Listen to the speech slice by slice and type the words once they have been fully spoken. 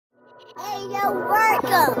Hey, yo,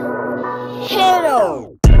 welcome. Hit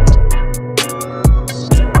 'em.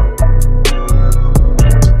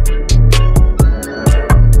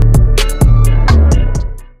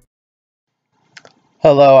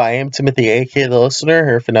 Hello, I am Timothy, aka The Listener,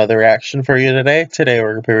 here for another reaction for you today. Today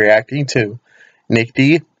we're going to be reacting to Nick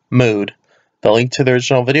D. Mood. The link to the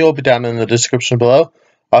original video will be down in the description below.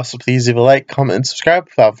 Also, please leave a like, comment, and subscribe.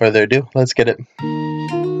 Without further ado, let's get it.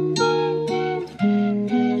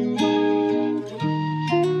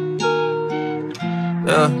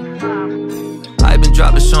 I've been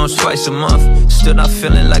dropping songs twice a month, still not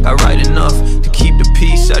feeling like I write enough to keep the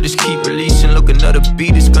peace. I just keep releasing, look, another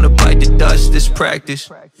beat is gonna bite the dust. This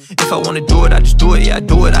practice, if I wanna do it, I just do it. Yeah, I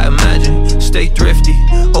do it, I imagine. Stay thrifty,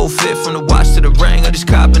 whole fit from the watch to the ring. I just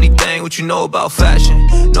cop anything, what you know about fashion.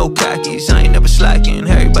 No khakis, I ain't never slacking.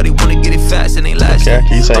 Everybody wanna get it fast, it ain't lasting.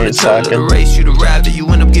 I'm the turtle of the race, you the rabbit, you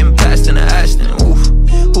end up getting past in the Aston. Oof,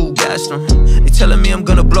 who gassed them? They telling me I'm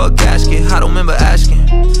gonna blow a gasket, I don't remember asking.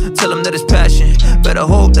 Tell them that it's passion, better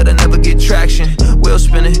hope that I never get traction. Wheel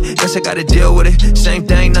spinning, guess I gotta deal with it. Same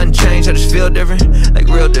thing, nothing changed, I just feel different, like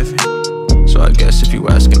real different. So I guess if you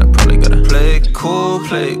asking, I probably gotta play it cool,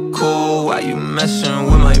 why you messing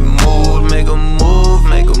with my mood? Make a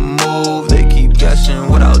move, they keep guessing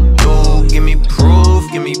what I'll do. Give me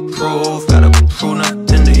proof, gotta prove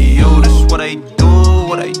nothing to you. This is what I do,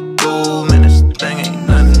 man, this thing ain't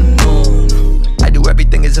nothing new. I do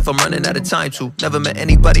everything as if I'm running out of time to. Never met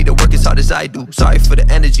anybody that work as hard as I do. Sorry for the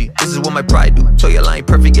energy, this is what my pride do. Told you I ain't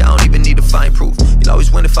perfect, yeah, I don't even need to find proof. You'll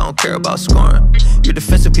always win if I don't care about scoring. You're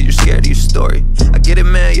defensive cause you're scared of your story. I get it,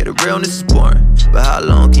 man, yeah, the realness is boring, but how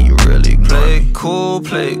long can you really play it cool,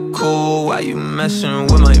 why you messing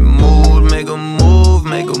with my mood? Make a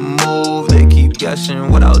move, they keep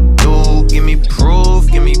guessing what I'll do. Give me proof,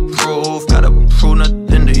 gotta prove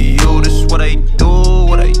nothing to you. This is what I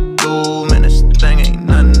do, man, this thing ain't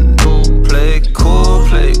nothing new. Play it cool,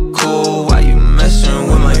 why you messing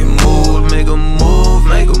with my mood? Make a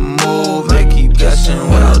move, they keep guessing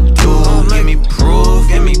what I'll do. Give me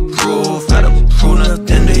proof, gotta prove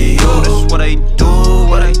nothing to you. This is what I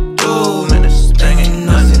do, man, this thing ain't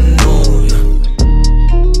nothing new.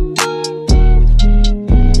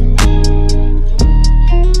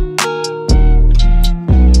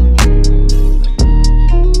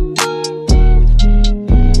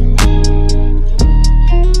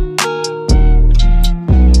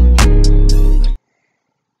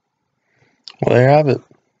 Well, there you have it.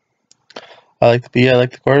 I like the beat, I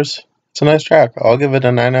like the chorus. It's a nice track. I'll give it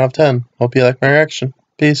a 9 out of 10. Hope you like my reaction.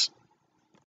 Peace.